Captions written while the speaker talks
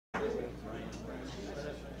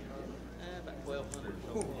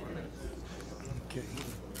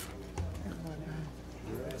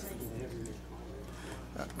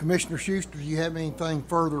Commissioner Schuster, do you have anything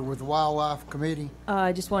further with the Wildlife Committee?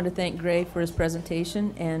 I just wanted to thank Gray for his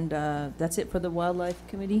presentation, and that's it for the Wildlife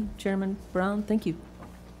Committee. Chairman Brown, thank you.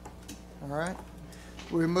 All right.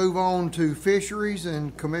 We move on to Fisheries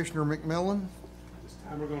and Commissioner McMillan. This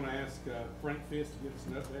time we're going to ask Frank Fisk to give us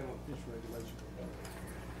an update on fish regulation.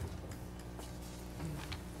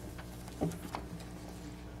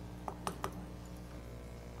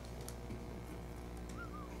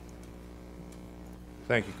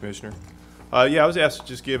 Thank you, Commissioner. Yeah, I was asked to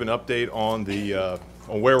just give an update on the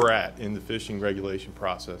on where we're at in the fishing regulation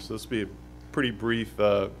process. So this will be a pretty brief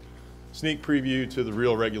sneak preview to the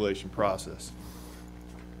real regulation process.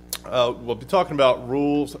 We'll be talking about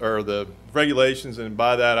rules or the regulations, and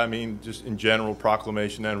by that I mean just in general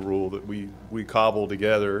proclamation and rule that we cobble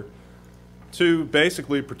together to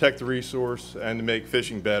basically protect the resource and to make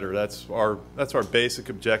fishing better. That's our basic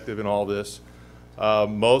objective in all this.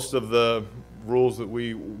 Most of the rules that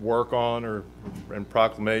we work on and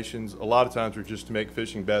proclamations, a lot of times are just to make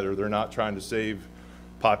fishing better. They're not trying to save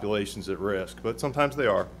populations at risk, but sometimes they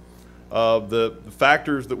are. The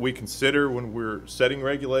factors that we consider when we're setting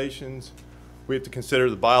regulations, we have to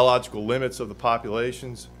consider the biological limits of the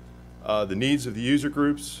populations, the needs of the user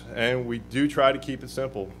groups, and we do try to keep it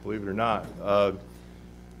simple, believe it or not.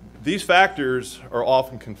 These factors are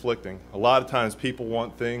often conflicting. A lot of times people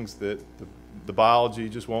want things that the biology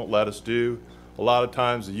just won't let us do. A lot of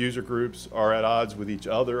times the user groups are at odds with each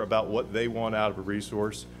other about what they want out of a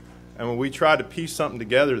resource. And when we try to piece something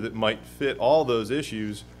together that might fit all those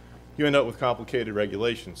issues, you end up with complicated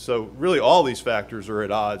regulations. So really all these factors are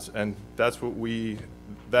at odds, and that's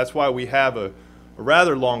why we have a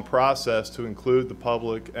rather long process to include the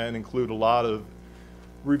public and include a lot of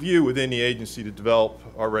review within the agency to develop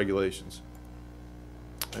our regulations.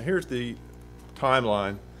 Now here's the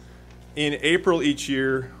timeline. In April each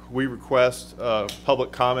year, we request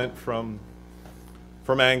public comment from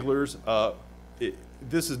anglers.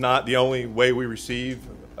 This is not the only way we receive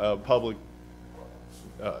public,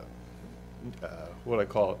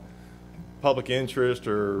 public interest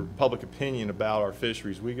or public opinion about our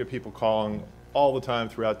fisheries. We get people calling all the time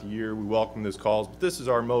throughout the year. We welcome those calls, but this is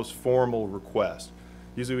our most formal request.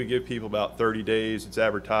 Usually we give people about 30 days. It's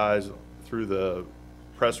advertised through the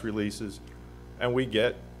press releases, and we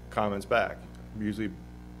get comments back, usually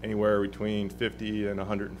anywhere between 50 and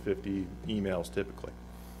 150 emails typically.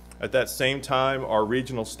 At that same time, our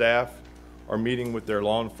regional staff are meeting with their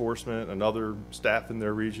law enforcement and other staff in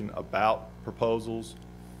their region about proposals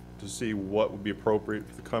to see what would be appropriate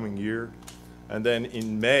for the coming year. And then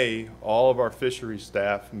in May, all of our fisheries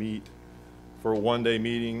staff meet for a one-day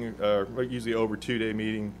meeting, usually over a two-day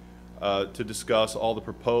meeting, to discuss all the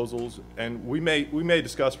proposals. And we may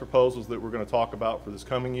discuss proposals that we're going to talk about for this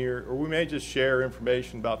coming year, or we may just share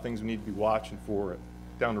information about things we need to be watching for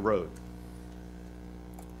down the road.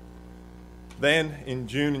 Then in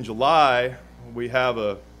June and July, we have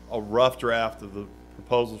a rough draft of the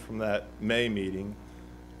proposals from that May meeting.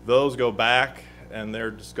 Those go back and they're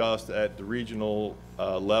discussed at the regional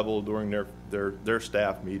level during their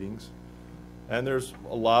staff meetings. And there's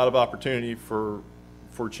a lot of opportunity for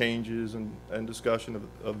changes and discussion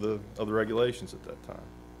of the regulations at that time.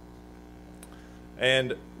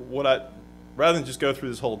 And rather than just go through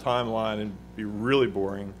this whole timeline and be really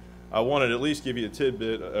boring, I wanted to at least give you a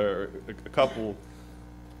tidbit or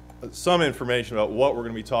some information about what we're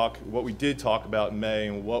going to be what we did talk about in May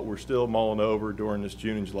and what we're still mulling over during this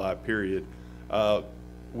June and July period.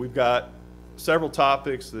 We've got several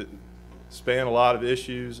topics that span a lot of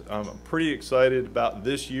issues. I'm pretty excited about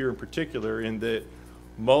this year in particular in that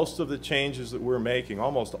most of the changes that we're making,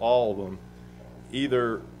 almost all of them,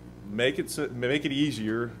 either make it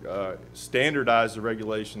easier, standardize the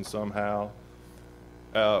regulations somehow,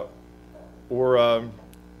 or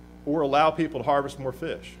allow people to harvest more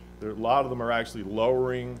fish. A lot of them are actually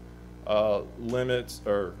lowering limits,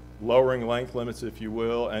 or lowering length limits, if you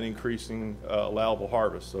will, and increasing allowable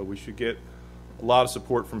harvest. So we should get a lot of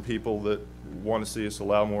support from people that want to see us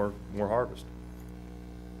allow more harvest.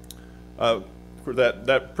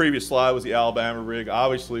 That previous slide was the Alabama rig.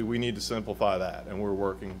 Obviously, we need to simplify that, and we're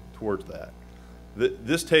working towards that.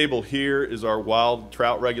 This table here is our wild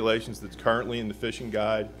trout regulations that's currently in the fishing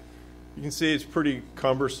guide. You can see it's pretty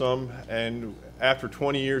cumbersome, and after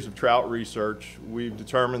 20 years of trout research, we've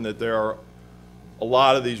determined that there are a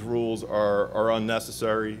lot of these rules are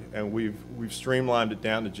unnecessary, and we've streamlined it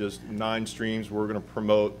down to just 9 streams. We're going to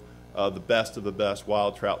promote the best of the best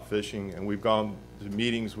wild trout fishing, and we've gone to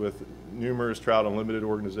meetings with numerous Trout Unlimited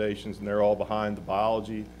organizations, and they're all behind the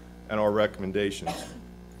biology and our recommendations.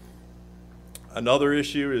 Another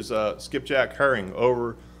issue is skipjack herring.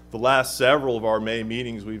 Over the last several of our May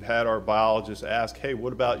meetings, we've had our biologists ask, hey,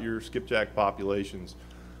 what about your skipjack populations?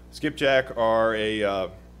 Skipjack are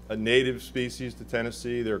a native species to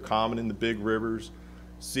Tennessee. They're common in the big rivers.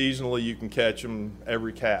 Seasonally, you can catch them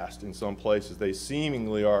every cast in some places. They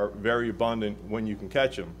seemingly are very abundant when you can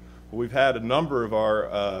catch them. But we've had a number of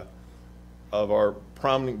our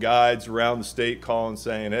prominent guides around the state calling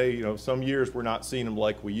saying, hey, you know, some years we're not seeing them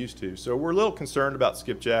like we used to. So we're a little concerned about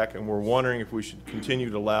skipjack, and we're wondering if we should continue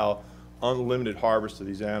to allow unlimited harvest of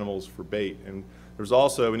these animals for bait. And there's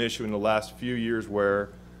also an issue in the last few years where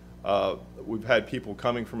we've had people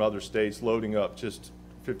coming from other states loading up just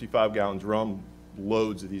 55-gallon drum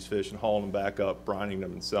loads of these fish and hauling them back up, brining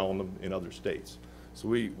them and selling them in other states. So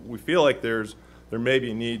we feel like there may be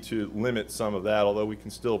a need to limit some of that, although we can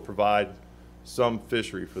still provide some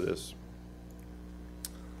fishery for this.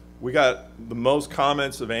 We got the most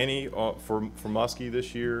comments of any for muskie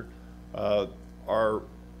this year. Our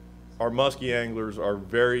muskie anglers are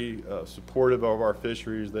very supportive of our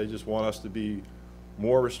fisheries. They just want us to be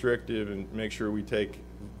more restrictive and make sure we take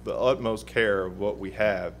the utmost care of what we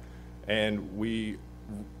have. And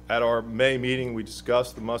at our May meeting, we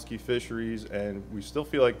discussed the muskie fisheries, and we still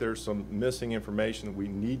feel like there's some missing information that we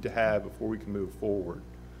need to have before we can move forward.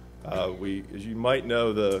 As you might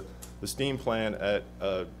know, the steam plant at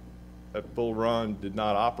Bull Run did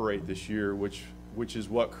not operate this year, which is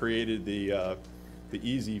what created the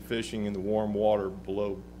easy fishing in the warm water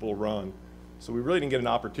below Bull Run. So we really didn't get an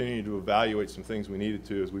opportunity to evaluate some things we needed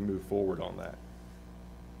to as we move forward on that.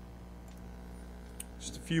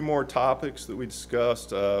 Just a few more topics that we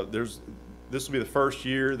discussed. This will be the first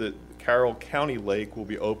year that Carroll County Lake will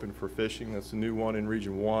be open for fishing. That's a new one in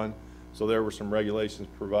Region 1. So there were some regulations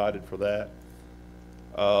provided for that.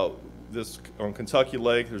 On Kentucky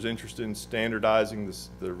Lake, there's interest in standardizing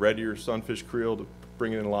the red ear sunfish creel to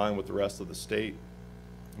bring it in line with the rest of the state.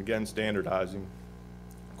 Again, standardizing.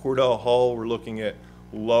 Cordell Hull, we're looking at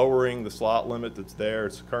lowering the slot limit that's there.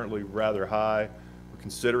 It's currently rather high. We're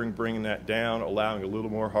considering bringing that down, allowing a little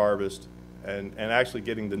more harvest, and actually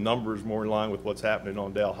getting the numbers more in line with what's happening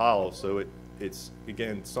on Dale Hollow, so it's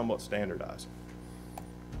again somewhat standardized.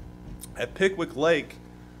 At Pickwick Lake,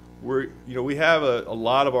 we have a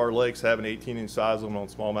lot of our lakes have an 18-inch size limit on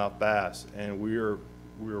smallmouth bass, and we're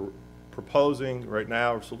proposing right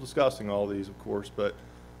now, we're still discussing all these, of course, but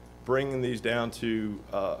bringing these down to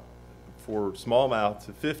for smallmouth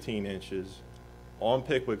to 15 inches on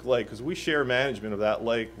Pickwick Lake, because we share management of that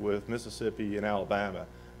lake with Mississippi and Alabama,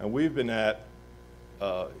 and we've been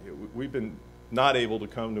not able to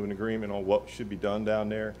come to an agreement on what should be done down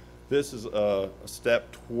there. This is a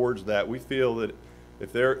step towards that. We feel that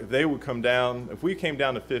if they would come down, if we came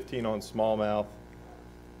down to 15 on smallmouth,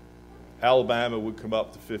 Alabama would come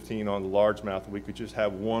up to 15 on the largemouth, and we could just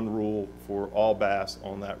have one rule for all bass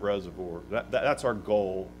on that reservoir. That's our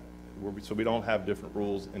goal, so we don't have different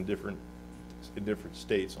rules in different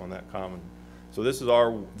states on that common. So this is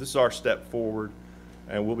our step forward,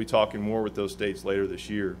 and we'll be talking more with those states later this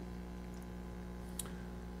year.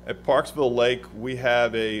 At Parksville Lake, we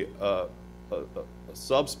have a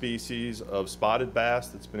subspecies of spotted bass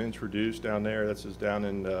that's been introduced down there. That's just down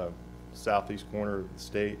in the southeast corner of the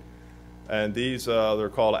state. And these, they're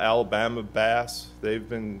called Alabama bass. They've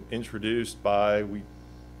been introduced by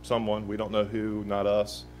someone, we don't know who, not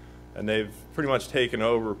us, and they've pretty much taken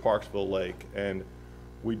over Parksville Lake. And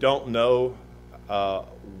we don't know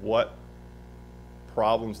what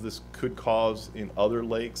problems this could cause in other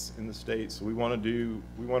lakes in the state. So we want to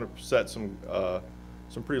set some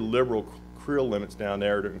pretty liberal creel limits down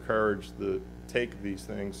there to encourage the take of these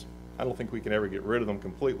things. I don't think we can ever get rid of them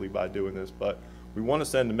completely by doing this, but we want to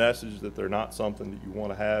send a message that they're not something that you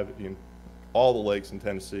want to have in all the lakes in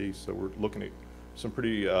Tennessee. So we're looking at some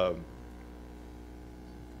pretty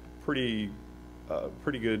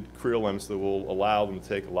good creel limits that will allow them to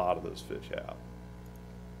take a lot of those fish out.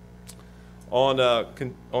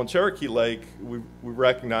 On Cherokee Lake, we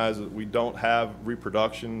recognize that we don't have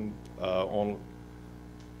reproduction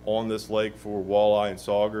on this lake for walleye and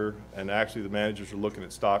sauger, and actually the managers are looking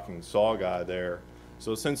at stocking saugeye there.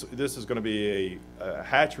 So since this is going to be a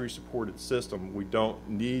hatchery-supported system, we don't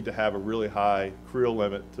need to have a really high creel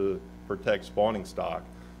limit to protect spawning stock.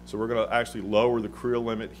 So we're going to actually lower the creel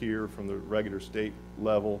limit here from the regular state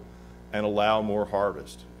level and allow more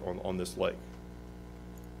harvest on this lake.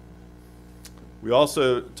 We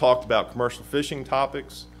also talked about commercial fishing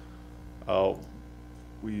topics.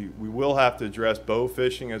 We will have to address bow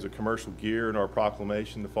fishing as a commercial gear in our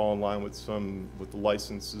proclamation to fall in line with the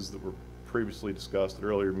licenses that were previously discussed at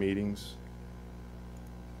earlier meetings.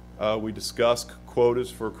 We discussed quotas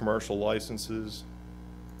for commercial licenses,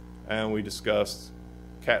 and we discussed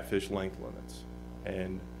catfish length limits.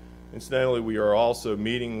 And incidentally, we are also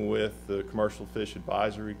meeting with the Commercial Fish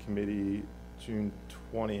Advisory Committee June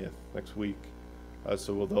 20th, next week.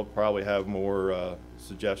 So they'll probably have more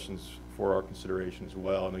suggestions for our consideration as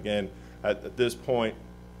well. And again, at this point,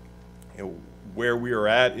 where we are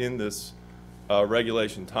at in this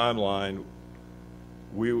regulation timeline,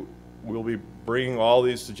 we'll be bringing all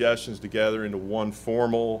these suggestions together into one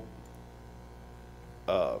formal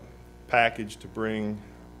package to bring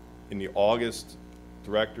in the August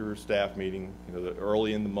director staff meeting,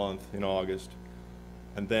 early in the month in August.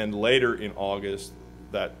 And then later in August,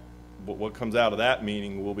 what comes out of that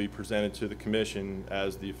meeting will be presented to the commission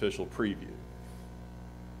as the official preview.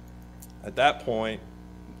 At that point,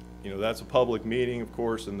 that's a public meeting, of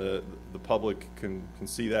course, and the public can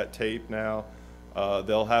see that tape now.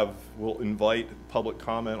 We'll invite public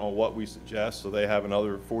comment on what we suggest, so they have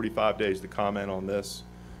another 45 days to comment on this.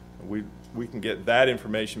 We can get that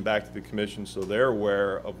information back to the commission so they're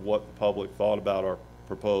aware of what the public thought about our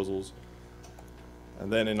proposals.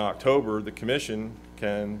 And then in October, the commission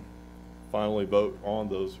can finally vote on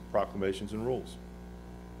those proclamations and rules.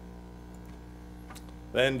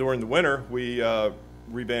 Then during the winter, we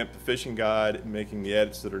revamp the fishing guide, making the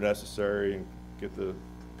edits that are necessary, and get the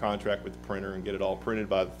contract with the printer and get it all printed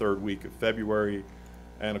by the 3rd week of February.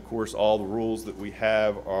 And of course, all the rules that we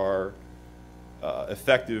have are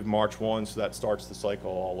effective March 1, so that starts the cycle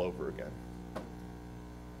all over again.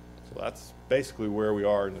 So that's basically where we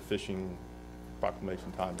are in the fishing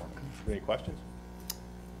proclamation timeline. Any questions?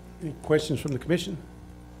 Any questions from the commission?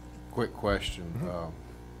 Quick question.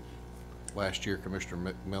 Last year,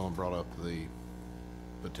 Commissioner McMillan brought up the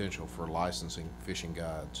potential for licensing fishing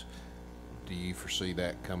guides. Do you foresee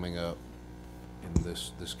that coming up in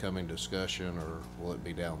this coming discussion, or will it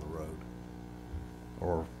be down the road?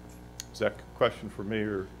 Or Is that a question for me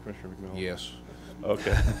or Commissioner McMillan? yes?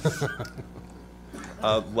 Okay.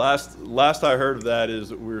 Last I heard of that is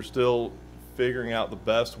that we're still figuring out the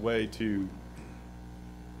best way to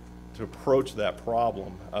approach that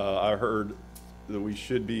problem. I heard that we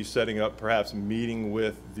should be setting up perhaps a meeting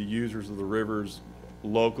with the users of the rivers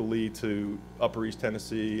locally to Upper East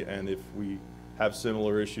Tennessee, and if we have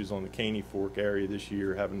similar issues on the Caney Fork area this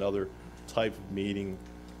year, have another type of meeting.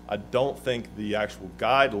 I don't think the actual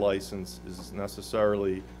guide license is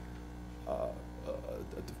necessarily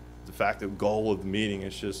de facto goal of the meeting.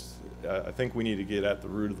 It's just I think we need to get at the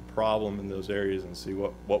root of the problem in those areas and see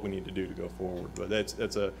what we need to do to go forward. But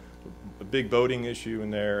that's a big boating issue in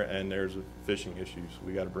there, and there's a fishing issue, so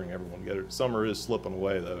we got to bring everyone together. Summer is slipping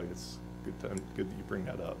away, though. It's good that you bring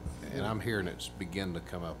that up. And I'm hearing it's beginning to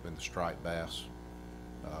come up in the striped bass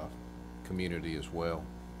community as well.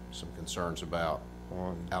 Some concerns about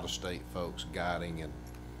out-of-state folks guiding and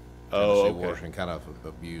Tennessee waters and kind of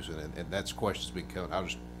abusing it. And that's questions become. I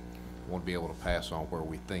just want to be able to pass on where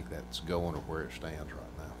we think that's going or where it stands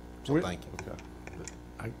right now. So thank you.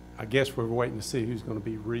 Okay. I guess we're waiting to see who's going to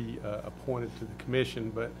be reappointed to the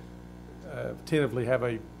commission, but tentatively have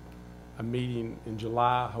a meeting in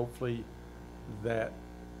July, hopefully, that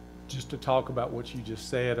just to talk about what you just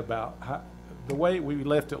said about how, the way we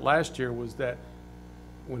left it last year was that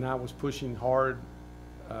when I was pushing hard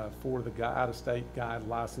for the out-of-state guide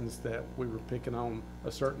license, that we were picking on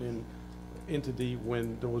a certain entity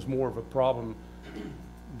when there was more of a problem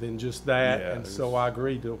than just that. Yeah, and so I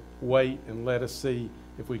agreed to wait and let us see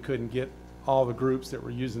if we couldn't get all the groups that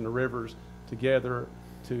were using the rivers together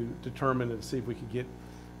to determine and see if we could get,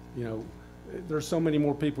 there's so many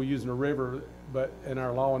more people using the river, but in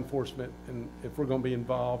our law enforcement, and if we're going to be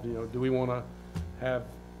involved, do we want to have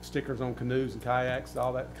stickers on canoes and kayaks,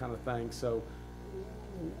 all that kind of thing. So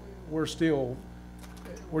we're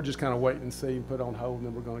just kind of waiting and see and put on hold, and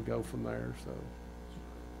then we're going to go from there. So,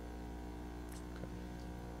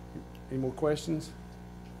 any more questions?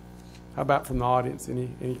 How about from the audience?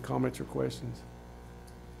 Any comments or questions?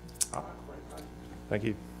 Thank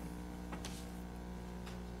you.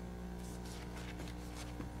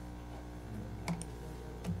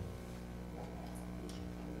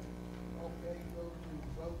 Okay, go to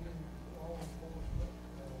voting law enforcement.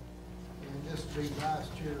 And this will be Vice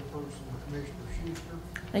Chairperson Commissioner Schuster.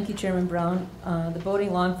 Thank you, Chairman Brown. The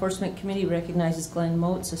Boating Law Enforcement Committee recognizes Glenn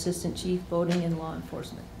Moats, Assistant Chief, Boating and Law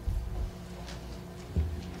Enforcement.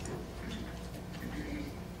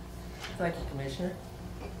 Thank you, Commissioner.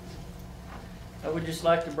 I would just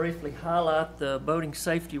like to briefly highlight the boating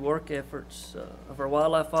safety work efforts of our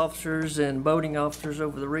wildlife officers and boating officers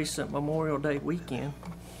over the recent Memorial Day weekend.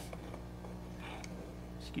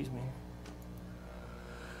 Excuse me.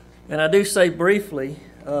 And I do say briefly,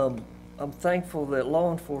 I'm thankful that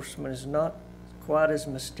law enforcement is not quite as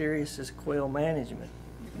mysterious as quail management.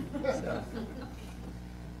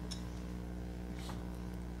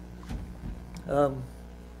 But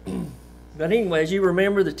anyways, you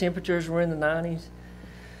remember the temperatures were in the 90s.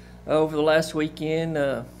 Over the last weekend,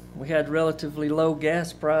 we had relatively low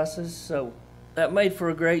gas prices, so that made for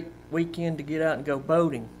a great weekend to get out and go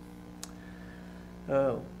boating.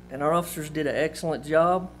 And our officers did an excellent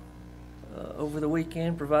job over the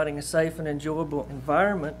weekend, providing a safe and enjoyable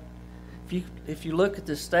environment. If you look at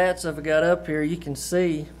the stats I've got up here, you can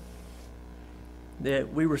see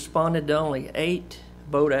that we responded to only 8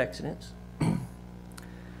 boat accidents.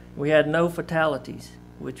 We had no fatalities,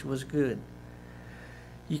 which was good.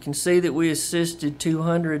 You can see that we assisted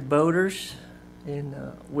 200 boaters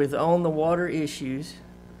with on-the-water issues,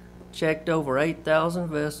 checked over 8,000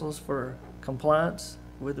 vessels for compliance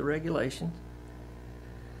with the regulations.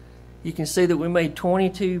 You can see that we made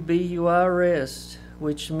 22 BUI arrests,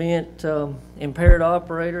 which meant impaired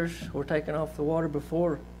operators were taken off the water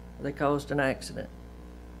before they caused an accident.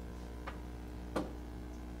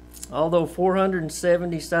 Although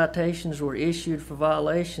 470 citations were issued for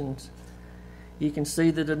violations, you can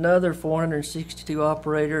see that another 462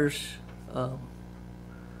 operators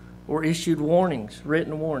were issued warnings,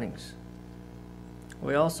 written warnings.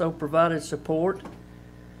 We also provided support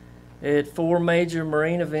at 4 major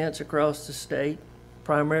marine events across the state,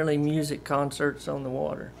 primarily music concerts on the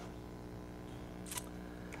water.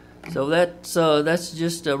 So that's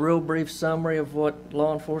just a real brief summary of what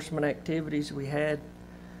law enforcement activities we had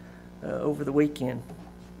over the weekend.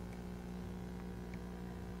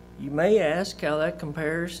 You may ask how that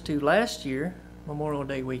compares to last year, Memorial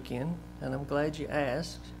Day weekend, and I'm glad you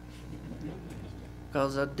asked,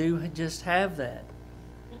 because I do just have that.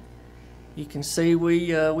 You can see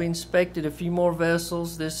we inspected a few more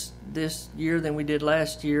vessels this year than we did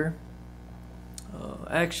last year.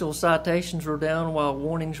 Actual citations were down while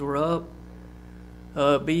warnings were up.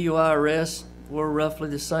 BUI arrests were roughly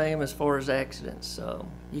the same as far as accidents. So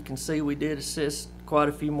you can see we did assist quite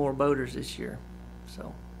a few more boaters this year.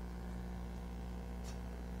 So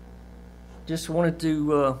just wanted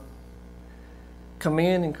to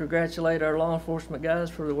commend and congratulate our law enforcement guys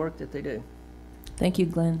for the work that they do. Thank you,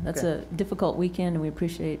 Glenn. That's Okay. a difficult weekend, and we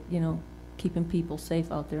appreciate, keeping people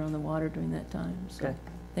safe out there on the water during that time. So Okay.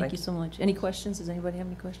 thank you so much. Any questions? Does anybody have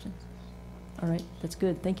any questions? All right, that's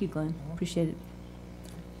good. Thank you, Glenn. Appreciate it.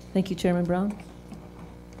 Thank you, Chairman Brown.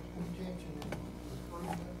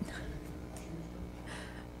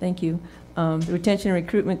 Thank you. The Retention and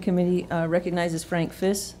Recruitment Committee recognizes Frank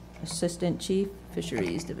Fiss, Assistant Chief,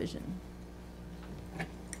 Fisheries Division.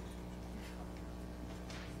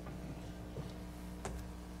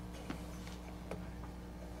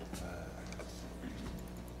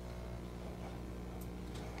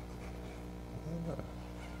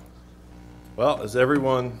 Well, as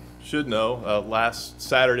everyone should know, last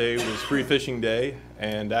Saturday was Free Fishing Day,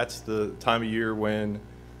 and that's the time of year when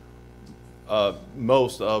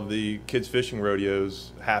most of the kids fishing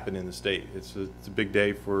rodeos happen in the state. It's a big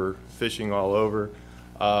day for fishing all over.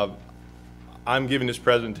 I'm giving this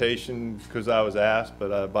presentation because I was asked,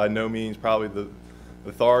 but by no means probably the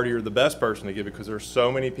authority or the best person to give it, because there's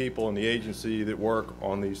so many people in the agency that work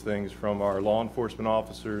on these things, from our law enforcement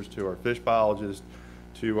officers to our fish biologists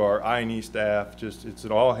to our I&E staff. Just, it's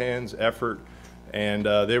an all-hands effort, and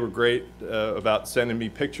they were great about sending me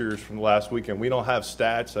pictures from the last weekend. We don't have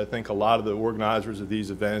stats. I think a lot of the organizers of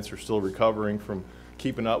these events are still recovering from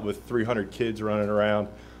keeping up with 300 kids running around,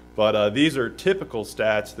 but these are typical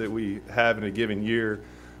stats that we have in a given year.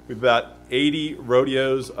 We've about 80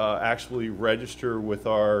 rodeos actually register with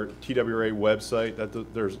our TWRA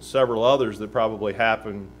website. There's several others that probably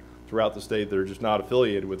happen throughout the state that are just not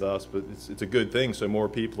affiliated with us, but it's a good thing, so more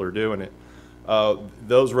people are doing it.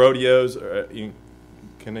 Those rodeos you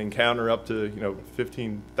can encounter up to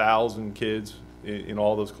 15,000 kids in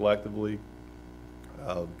all those collectively.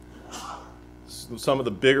 Some of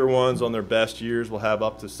the bigger ones on their best years will have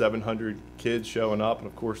up to 700 kids showing up, and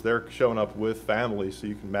of course they're showing up with families, so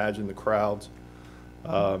you can imagine the crowds.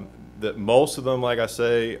 That most of them, like I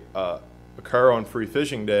say, occur on Free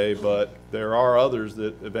Fishing Day, but there are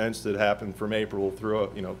events that happen from April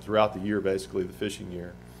throughout the year, basically the fishing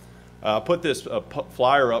year. I put this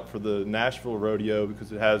flyer up for the Nashville rodeo because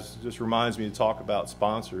just reminds me to talk about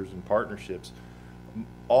sponsors and partnerships.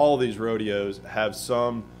 All these rodeos have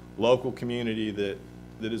some local community that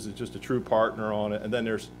is just a true partner on it, and then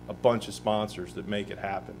there's a bunch of sponsors that make it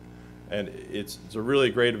happen. And they're really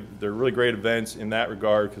great events in that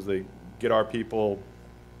regard, because they get our people,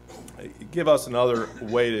 give us another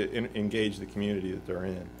way to engage the community that they're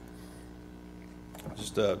in.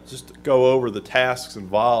 Just to go over the tasks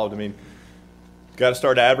involved. I mean, Got to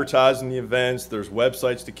start advertising the events. There's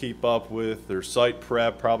websites to keep up with. There's site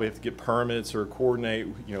prep. Probably have to get permits or coordinate.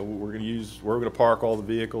 You know, where we're going to park all the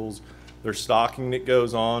vehicles. There's stocking that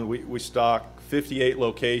goes on. We stock 58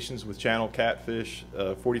 locations with channel catfish.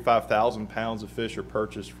 45,000 pounds of fish are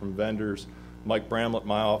purchased from vendors. Mike Bramlett,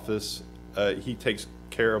 my office, he takes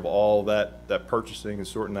care of all that purchasing and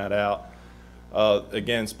sorting that out.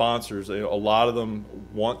 Again, sponsors, a lot of them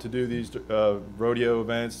want to do these rodeo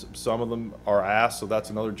events. Some of them are asked, so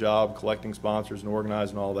that's another job, collecting sponsors and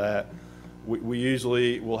organizing all that. We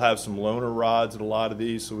usually will have some loaner rods at a lot of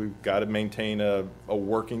these, so we've got to maintain a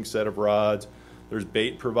working set of rods. There's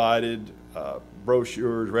bait provided,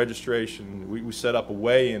 brochures, registration. We set up a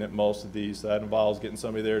weigh-in at most of these. So that involves getting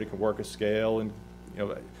somebody there that can work a scale and, you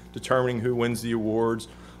know, determining who wins the awards.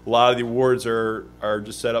 A lot of the awards are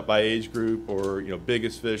just set up by age group, or, you know,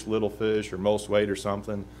 biggest fish, little fish, or most weight or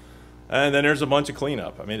something. And then there's a bunch of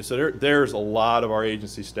cleanup. I mean, so there's a lot of our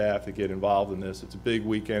agency staff that get involved in this. It's a big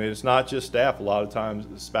weekend. And it's not just staff. A lot of times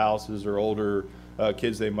the spouses or older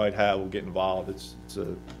kids they might have will get involved. It's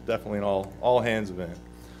definitely an all hands event.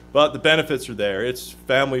 But the benefits are there. It's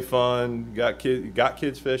family fun. Got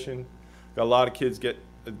kids fishing. Got a lot of kids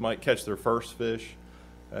might catch their first fish.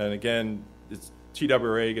 And again, it's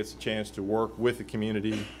TWRA gets a chance to work with the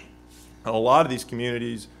community. And a lot of these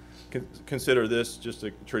communities consider this just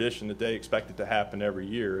a tradition that they expect it to happen every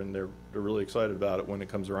year, and they're really excited about it when it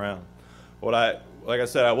comes around. Like I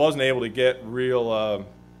said, I wasn't able to get an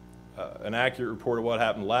accurate report of what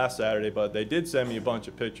happened last Saturday, but they did send me a bunch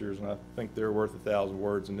of pictures, and I think they're worth 1,000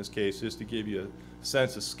 words in this case, just to give you a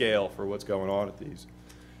sense of scale for what's going on at these.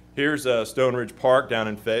 Here's Stone Ridge Park down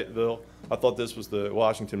in Fayetteville. I thought this was the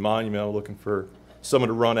Washington Monument. I'm looking for someone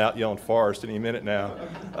to run out yelling "Forest" any minute now.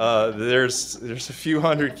 There's a few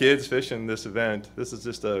hundred kids fishing this event. This is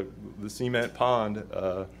just the cement pond,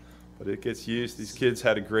 but it gets used. These kids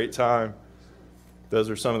had a great time.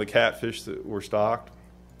 Those are some of the catfish that were stocked.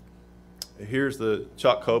 Here's the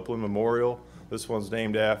Chuck Copeland Memorial. This one's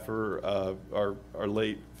named after our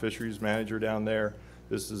late fisheries manager down there.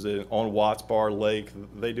 This is on Watts Bar Lake.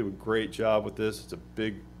 They do a great job with this. It's a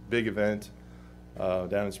big event.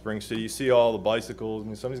 Down in Spring City. You see all the bicycles. I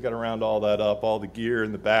mean, somebody's got to round all that up, all the gear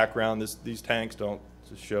in the background. These tanks don't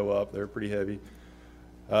just show up. They're pretty heavy.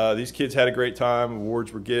 These kids had a great time.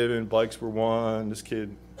 Awards were given. Bikes were won. This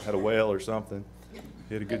kid had a whale or something.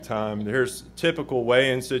 He had a good time. Here's a typical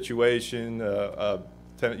weigh-in situation.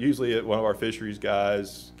 Usually one of our fisheries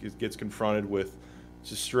guys gets confronted with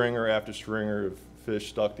just stringer after stringer of fish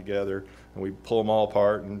stuck together, and we pull them all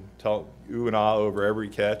apart and tell ooh and ah over every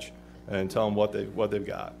catch and tell them what they've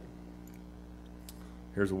got.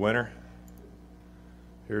 Here's a winner.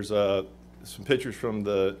 Here's some pictures from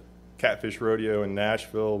the Catfish Rodeo in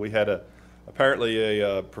Nashville. We had apparently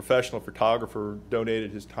a professional photographer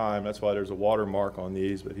donated his time. That's why there's a watermark on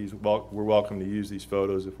these, but we're welcome to use these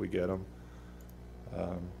photos if we get them.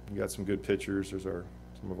 We got some good pictures. There's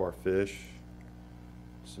some of our fish,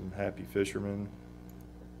 some happy fishermen,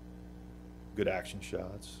 good action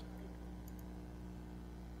shots.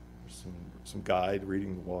 Some guide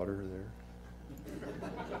reading the water there.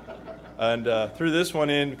 And threw this one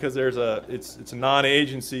in because it's a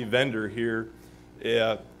non-agency vendor here.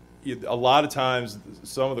 A lot of times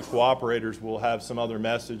some of the cooperators will have some other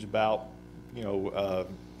message about, you know,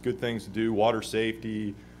 good things to do, water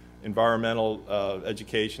safety, environmental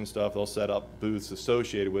education stuff. They'll set up booths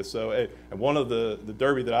associated with. So, and one of the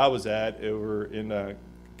derby that I was at over in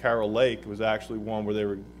Carroll Lake was actually one where they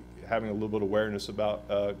were having a little bit of awareness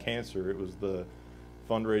about cancer. It was the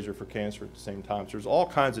fundraiser for cancer at the same time. So there's all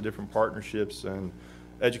kinds of different partnerships, and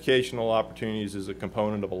educational opportunities is a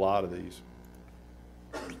component of a lot of these.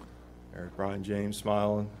 There's Brian James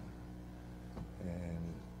smiling. And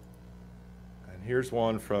here's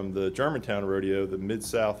one from the Germantown Rodeo, the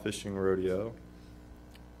Mid-South Fishing Rodeo.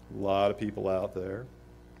 A lot of people out there.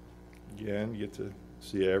 Again, you get to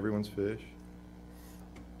see everyone's fish.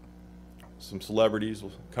 Some celebrities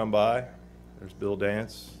will come by. There's Bill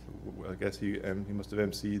Dance. I guess he must have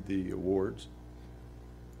emceed the awards.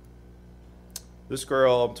 This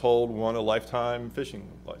girl, I'm told, won a lifetime fishing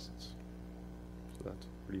license. So that's a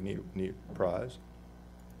pretty neat prize.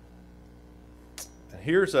 And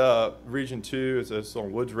here's Region 2. It's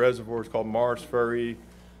on Woods Reservoir. It's called Mars Ferry.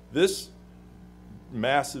 This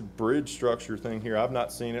massive bridge structure thing here, I've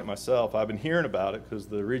not seen it myself. I've been hearing about it because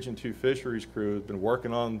the Region 2 Fisheries crew has been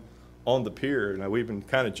working on the pier. Now, we've been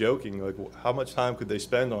kind of joking, like, how much time could they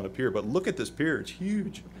spend on a pier? But look at this pier, it's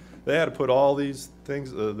huge. They had to put all these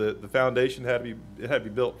things, the foundation had to be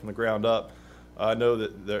built from the ground up. I know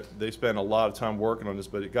that they spent a lot of time working on this,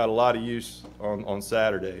 but it got a lot of use on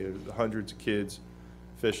Saturday. There was hundreds of kids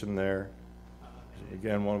fishing there.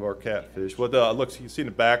 Again, one of our catfish. What look, you can see in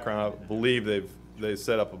the background, I believe they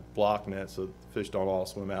set up a block net so the fish don't all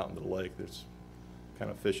swim out into the lake. There's kind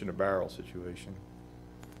of fish in a barrel situation.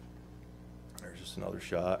 There's just another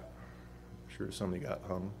shot. I'm sure somebody got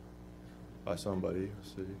hung by somebody.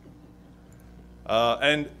 Let's see.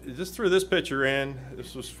 And just threw this picture in.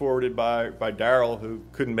 This was forwarded by Darrell, who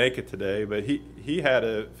couldn't make it today, but he had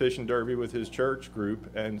a fishing derby with his church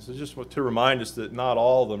group, and so just to remind us that not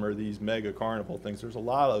all of them are these mega carnival things. There's a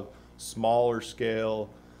lot of smaller scale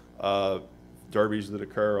derbies that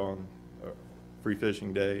occur on Free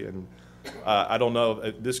Fishing Day, and I don't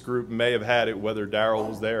know, this group may have had it whether Darrell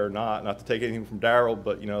was there or not. Not to take anything from Darrell,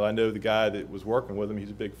 but I know the guy that was working with him.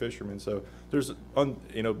 He's a big fisherman. So there's,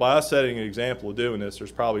 by us setting an example of doing this,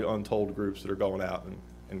 there's probably untold groups that are going out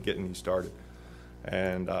and getting these started.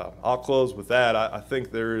 And I'll close with that. I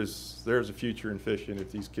think there's a future in fishing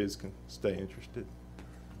if these kids can stay interested.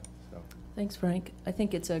 So. Thanks, Frank. I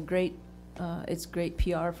think it's great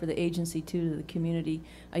PR for the agency too, to the community.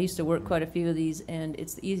 I used to work quite a few of these, and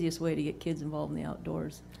it's the easiest way to get kids involved in the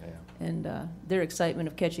outdoors. Yeah. And their excitement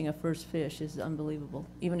of catching a first fish is unbelievable.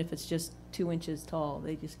 Even if it's just 2 inches tall,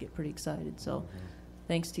 they just get pretty excited. So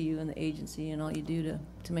thanks to you and the agency and all you do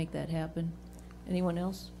to make that happen. Anyone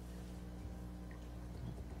else?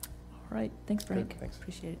 All right, thanks, Frank. Good, thanks.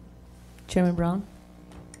 Appreciate it. Chairman Brown?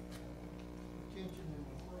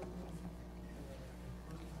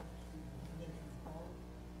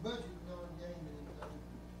 Budget non-gaming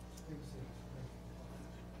species.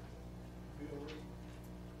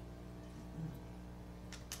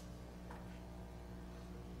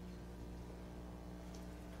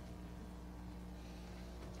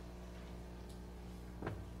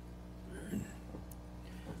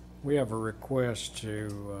 We have a request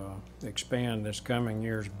to expand this coming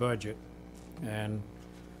year's budget, and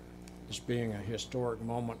this being a historic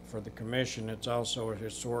moment for the commission, it's also a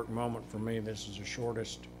historic moment for me. This is the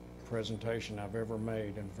shortest presentation I've ever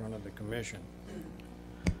made in front of the commission.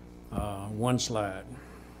 One slide.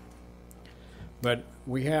 But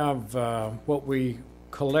we have what we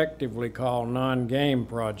collectively call non-game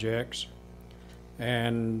projects,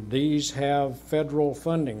 and these have federal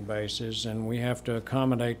funding bases, and we have to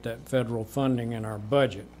accommodate that federal funding in our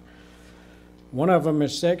budget. One of them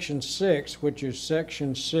is Section 6, which is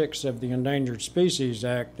Section 6 of the Endangered Species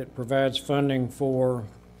Act, that provides funding for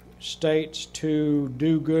states to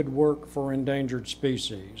do good work for endangered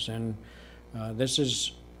species. And this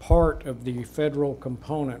is part of the federal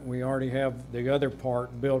component. We already have the other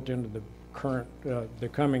part built into the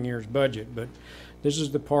coming year's budget, but this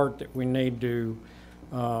is the part that we need to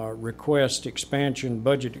request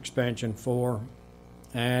budget expansion for.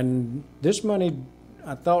 And this money,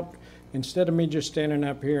 I thought, instead of me just standing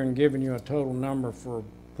up here and giving you a total number for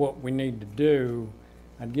what we need to do,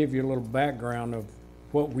 I'd give you a little background of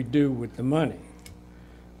what we do with the money.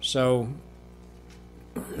 So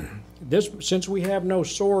since we have no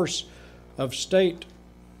source of state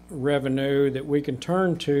revenue that we can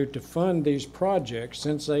turn to fund these projects,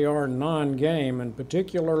 since they are non-game, and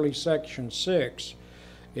particularly Section 6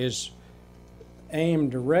 is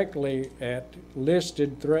aimed directly at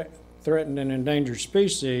listed threatened and endangered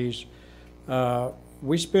species,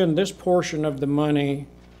 we spend this portion of the money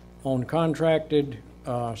on contracted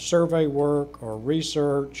survey work or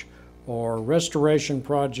research or restoration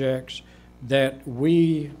projects that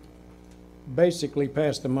we basically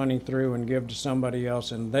pass the money through and give to somebody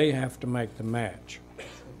else, and they have to make the match.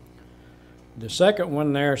 The second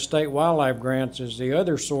one there, state wildlife grants, is the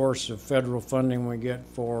other source of federal funding we get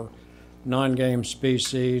for non-game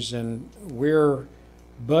species, and we're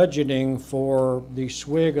budgeting for the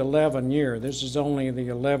SWIG 11 year. This is only the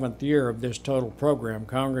 11th year of this total program.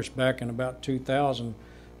 Congress back in about 2000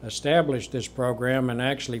 established this program and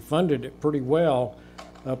actually funded it pretty well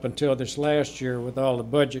up until this last year with all the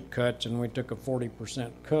budget cuts, and we took a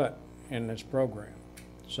 40% cut in this program.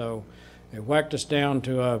 So it whacked us down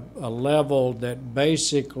to a level that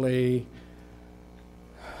basically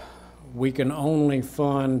we can only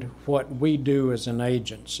fund what we do as an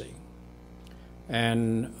agency.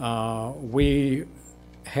 And we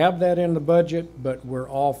have that in the budget, but we're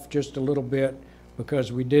off just a little bit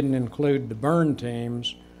because we didn't include the burn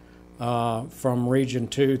teams from Region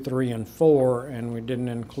 2, 3, and 4, and we didn't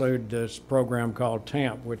include this program called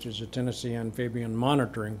TAMP, which is a Tennessee Amphibian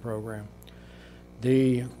Monitoring Program.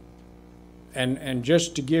 And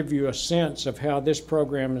just to give you a sense of how this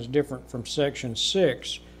program is different from Section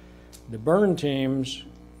 6, the burn teams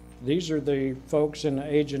these are the folks in the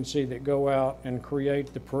agency that go out and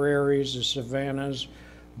create the prairies, the savannas,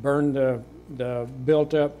 burn the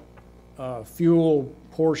built-up fuel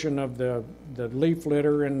portion of the leaf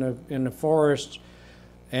litter in the forests,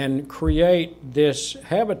 and create this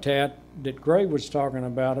habitat that Gray was talking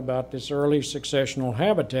about this early successional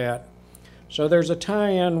habitat. So there's a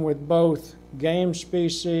tie-in with both game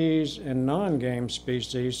species and non-game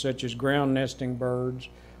species, such as ground nesting birds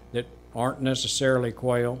that aren't necessarily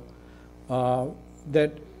quail,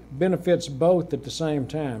 that benefits both at the same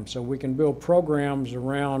time. So we can build programs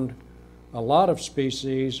around a lot of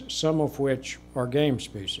species, some of which are game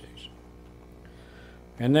species.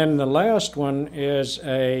 And then the last one is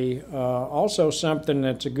also something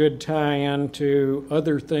that's a good tie-in to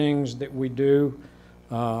other things that we do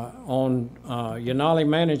on Yanali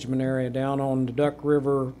Management Area down on the Duck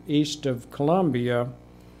River east of Columbia.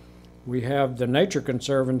 We have the Nature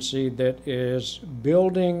Conservancy that is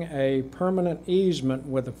building a permanent easement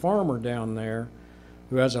with a farmer down there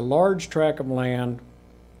who has a large tract of land.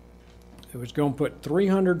 It was going to put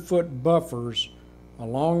 300-foot buffers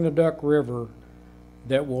along the Duck River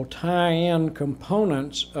that will tie in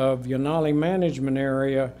components of Yanali Management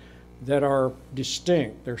Area that are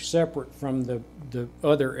distinct. They're separate from the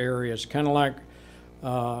other areas, kind of like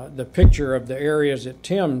the picture of the areas that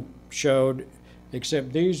Tim showed,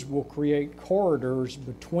 except these will create corridors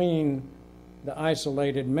between the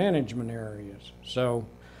isolated management areas. So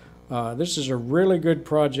this is a really good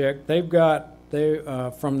project.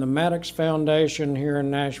 From the Maddox Foundation here in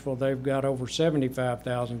Nashville, they've got over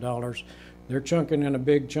 $75,000. They're chunking in a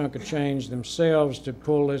big chunk of change themselves to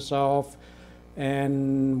pull this off,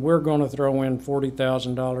 and we're going to throw in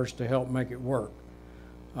 $40,000 to help make it work.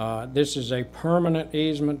 This is a permanent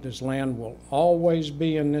easement. This land will always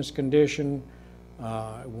be in this condition.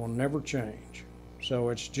 It will never change. So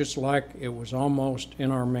it's just like it was almost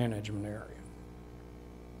in our management area.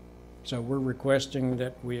 So we're requesting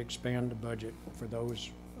that we expand the budget for those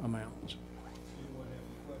amounts. Anyone have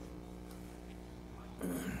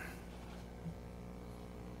any questions?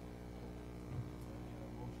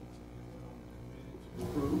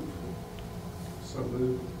 Approve. So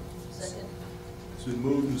moved. Second. It's been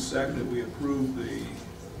moved and seconded we approve the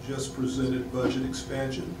just presented budget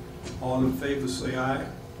expansion. All in favor say aye.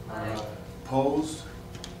 Aye. Opposed?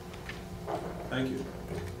 Thank you.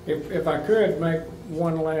 If I could make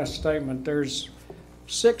one last statement, there's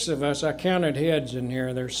 6 of us, I counted heads in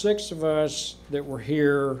here, there's 6 of us that were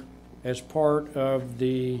here as part of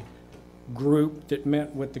the group that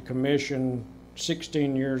met with the commission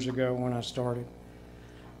 16 years ago when I started.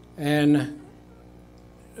 And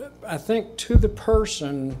I think to the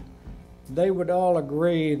person, they would all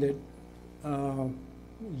agree that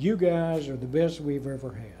you guys are the best we've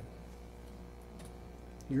ever had.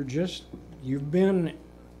 You've been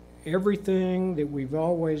everything that we've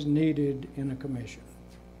always needed in a commission.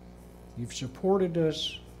 You've supported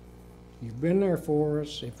us. You've been there for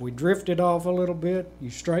us. If we drifted off a little bit,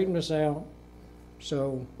 you straightened us out.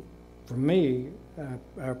 So for me,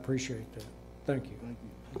 I appreciate that. Thank you. Thank you.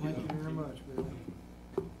 Thank you very much, Bill.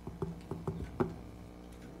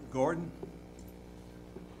 Gordon?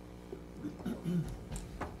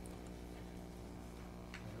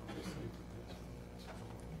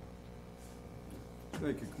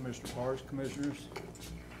 Thank you, Commissioner Parks, Commissioners.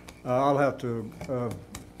 I'll have to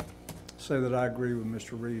say that I agree with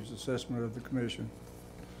Mr. Reeves' assessment of the commission.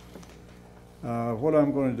 What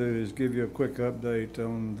I'm going to do is give you a quick update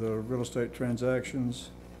on the real estate transactions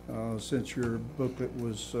since your booklet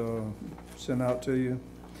was sent out to you.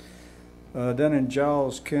 Down in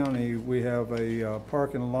Giles County, we have a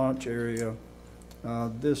park and launch area.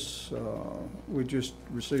 We just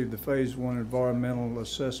received the Phase 1 environmental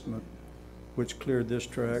assessment, which cleared this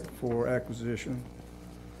tract for acquisition.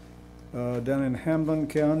 Down in Hamlin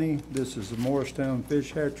County, this is the Morristown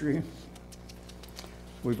Fish Hatchery.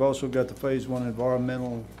 We've also got the Phase 1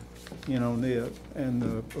 environmental on it, and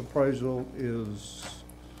the appraisal is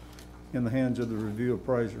in the hands of the review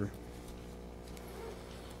appraiser.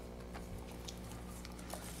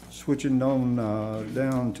 Switching on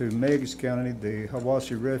down to Meigs County, the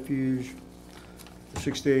Hiwassee Refuge,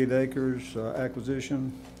 68 acres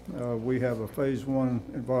acquisition. We have a Phase 1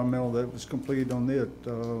 environmental that was completed on it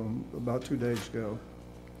about 2 days ago.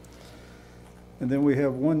 And then we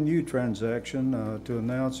have one new transaction to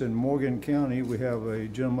announce in Morgan County. We have a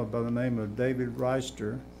gentleman by the name of David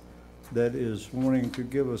Reister that is wanting to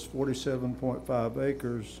give us 47.5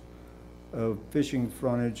 acres of fishing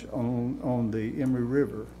frontage on the Emery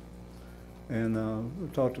River. And we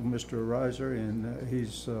talked to Mr. Reiser, and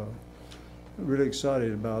he's really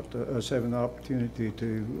excited about us having the opportunity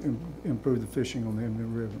to improve the fishing on the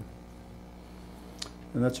Emery River.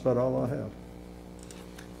 And that's about all I have.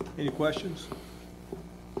 Any questions?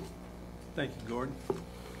 Thank you, Gordon.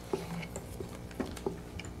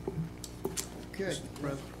 Okay. Mr.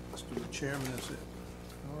 President, Mr. Chairman, that's it.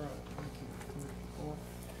 All right,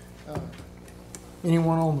 thank you.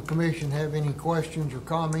 Anyone on the commission have any questions or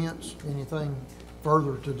comments? Anything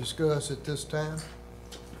further to discuss at this time?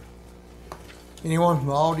 Anyone from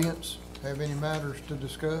the audience have any matters to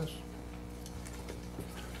discuss?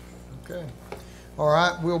 Okay. All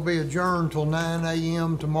right, we'll be adjourned till 9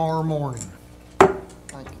 a.m. tomorrow morning.